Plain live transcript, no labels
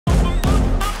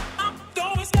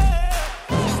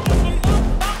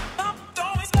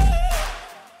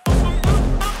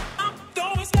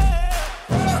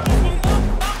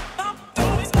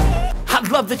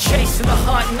chase and the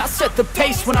hunt, and I set the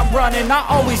pace when I'm running. I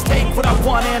always take what I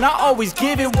want and I always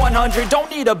give it 100. Don't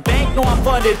need a bank, no I'm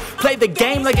funded. Play the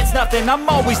game like it's nothing. I'm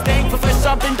always thankful for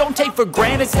something. Don't take for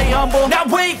granted, stay humble. Now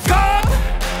wake up,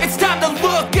 it's time to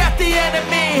look at the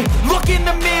enemy. Look in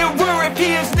the mirror if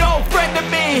he is no friend to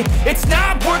me. It's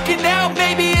not working out,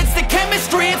 maybe it's the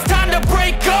chemistry. It's time to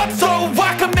break up so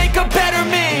I can make a better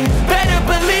me. Better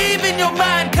believe in your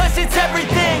mind, cause it's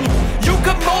everything. You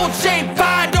can mold, shape,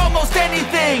 find almost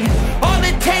anything. All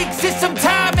it takes is some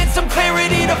time and some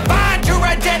clarity to find your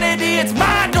identity. It's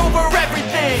mind over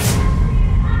everything.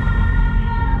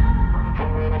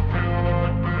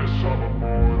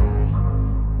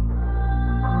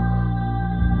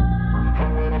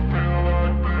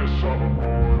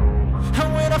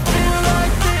 And when I feel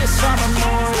like this, I'm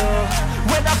immortal.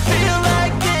 When I feel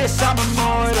like this, I'm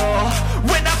immortal.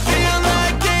 When I feel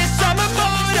like this, I'm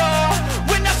immortal.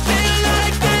 When I feel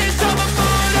like this, I'm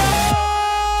immortal.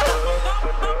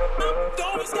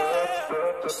 Don't be scared.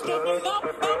 Just give me up.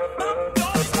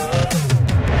 Don't be scared.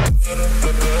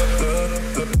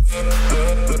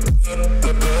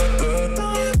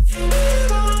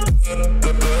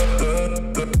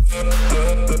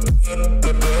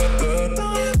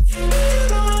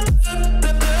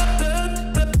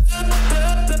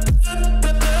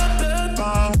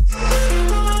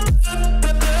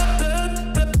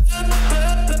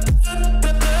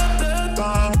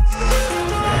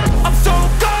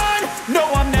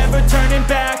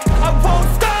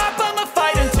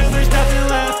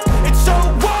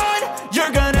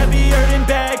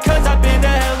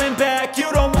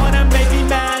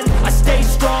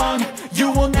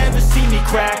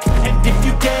 And if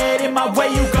you get in my way,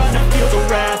 you gonna feel the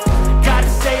wrath. Gotta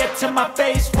say it to my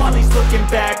face while he's looking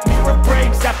back. Mirror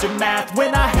breaks after math.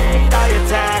 When I hate, I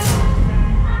attack.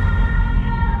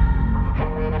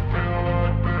 And when I feel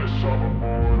like this, I'm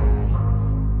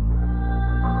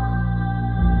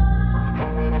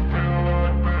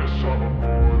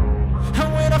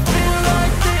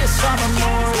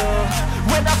immortal.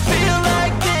 When I feel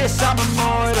like this, I'm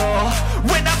immortal. When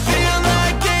I feel like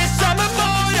this, I'm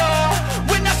immortal.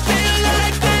 When I feel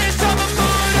like this, I'm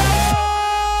immortal.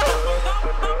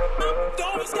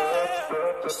 Don't be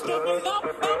scared. Just give me up.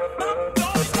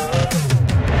 Don't be scared.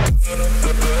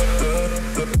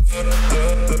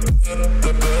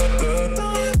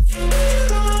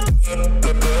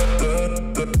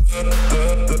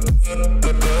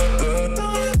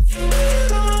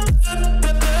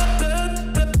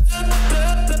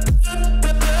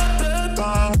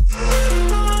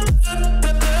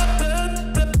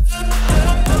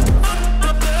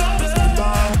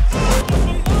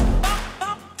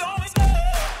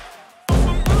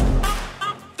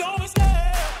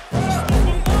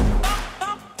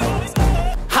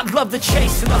 Love the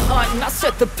chase and the hunt, and I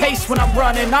set the pace when I'm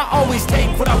running. I always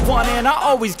take what I want and I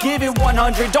always give it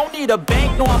 100. Don't need a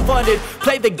bank, no I'm funded.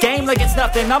 Play the game like it's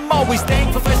nothing. I'm always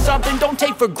thankful for something. Don't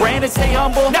take for granted, stay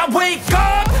humble. Now wake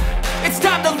up, it's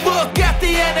time to look at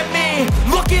the enemy.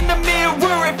 Look in the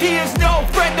mirror if he is no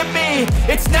friend to me.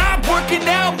 It's not working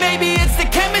out, maybe it's the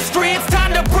chemistry. It's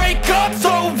time to break up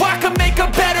so I can make a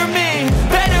better me.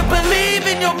 Better believe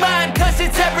in your mind, cause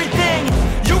it's everything.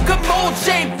 You can mold,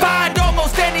 shape, find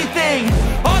almost anything.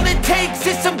 All it takes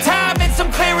is some time and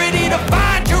some clarity to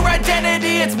find your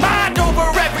identity. It's mind over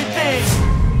everything.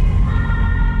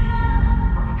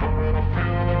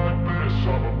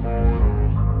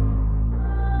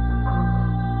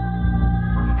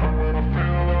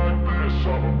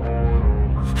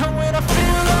 And when I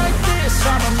feel like this,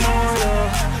 I'm immortal.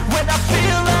 When I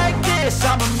feel like this,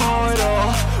 I'm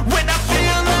immortal. When I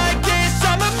feel like this,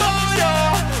 I'm immortal.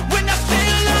 When I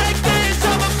feel like this,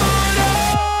 I'm immortal.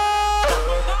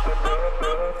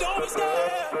 Don't be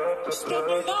scared. Just give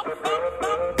me up.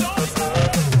 Don't be scared.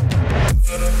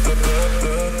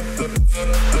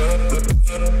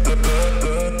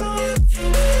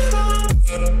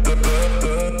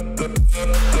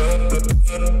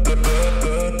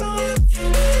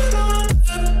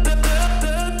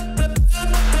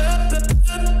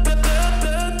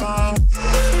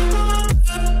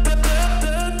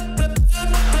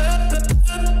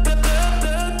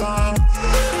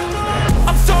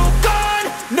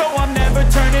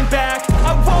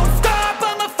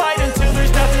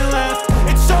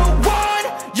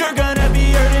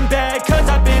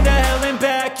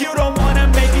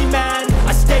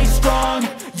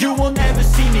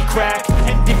 Crack.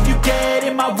 And if you get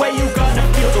in my way, you gonna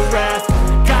feel the wrath.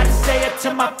 Gotta say it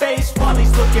to my face while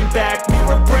he's looking back.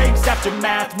 Mirror breaks after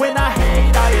math. When I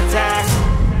hate, I attack.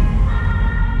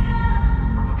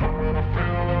 And when I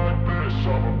feel like this,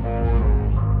 I'm immortal.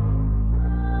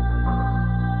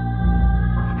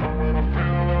 And when I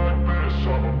feel like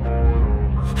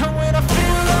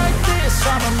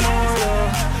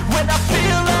immortal. When I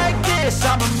feel like this,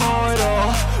 I'm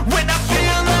immortal. When I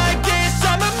feel like this,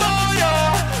 I'm immortal.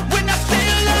 When I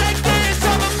feel like this,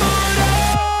 I'm immortal.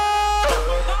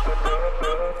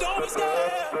 Don't be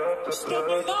scared. Just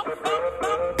level up.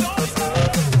 Don't be scared.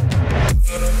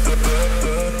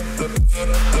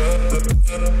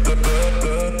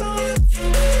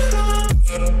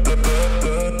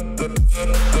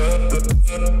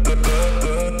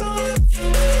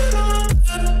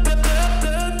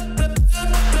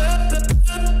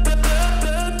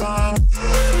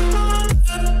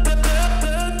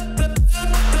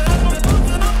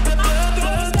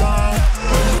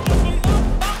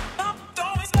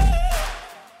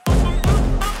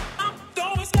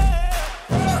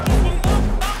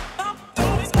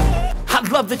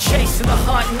 Love the chase and the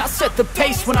hunt, and I set the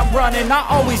pace when I'm running. I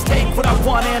always take what I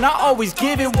want and I always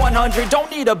give it 100.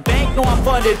 Don't need a bank, no I'm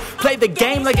funded. Play the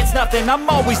game like it's nothing. I'm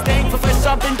always thankful for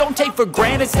something. Don't take for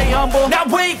granted, stay humble. Now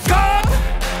wake up!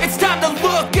 It's time to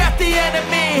look at the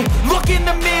enemy. Look in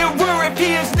the mirror if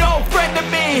he is no friend to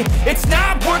me. It's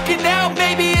not working out,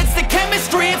 maybe it's the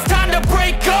chemistry. It's time to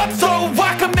break up so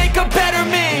I can make a better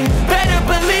me. Better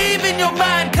believe in your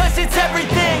mind, cause it's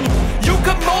everything. You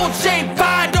can mold, shape,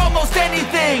 find almost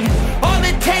anything. All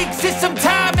it takes is some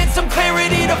time and some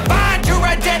clarity to find your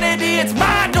identity. It's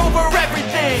mind over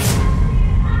everything.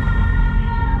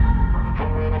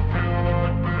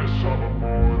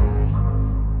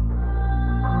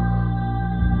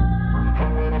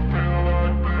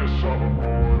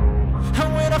 And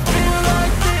when I feel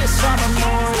like this, I'm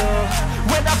immortal.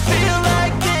 When I feel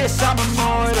like this, I'm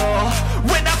immortal.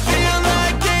 When I feel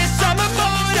like this, I'm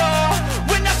immortal.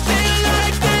 When I feel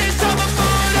like this, I'm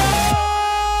immortal.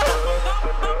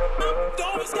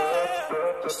 Don't be scared.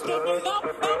 Just level up.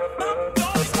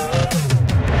 Don't be scared.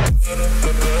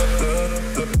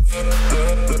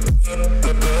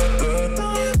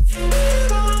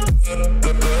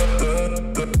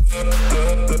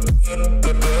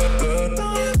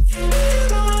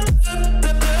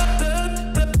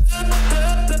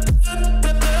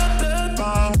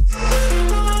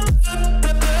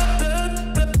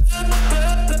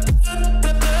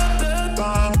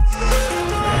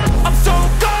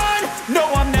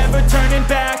 Turning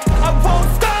back, I won't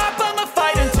stop, I'ma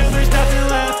fight until there's nothing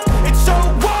left. It's so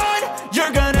what?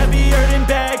 You're gonna be hurting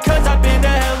bad, cause I've been to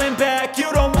hell and back.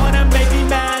 You don't wanna make me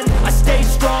mad, I stay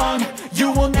strong,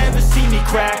 you will never see me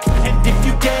crack. And if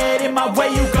you get in my way,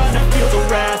 you're gonna feel the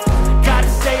wrath. Gotta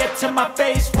say it to my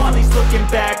face while he's looking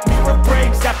back. Mirror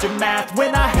breaks after math,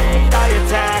 when I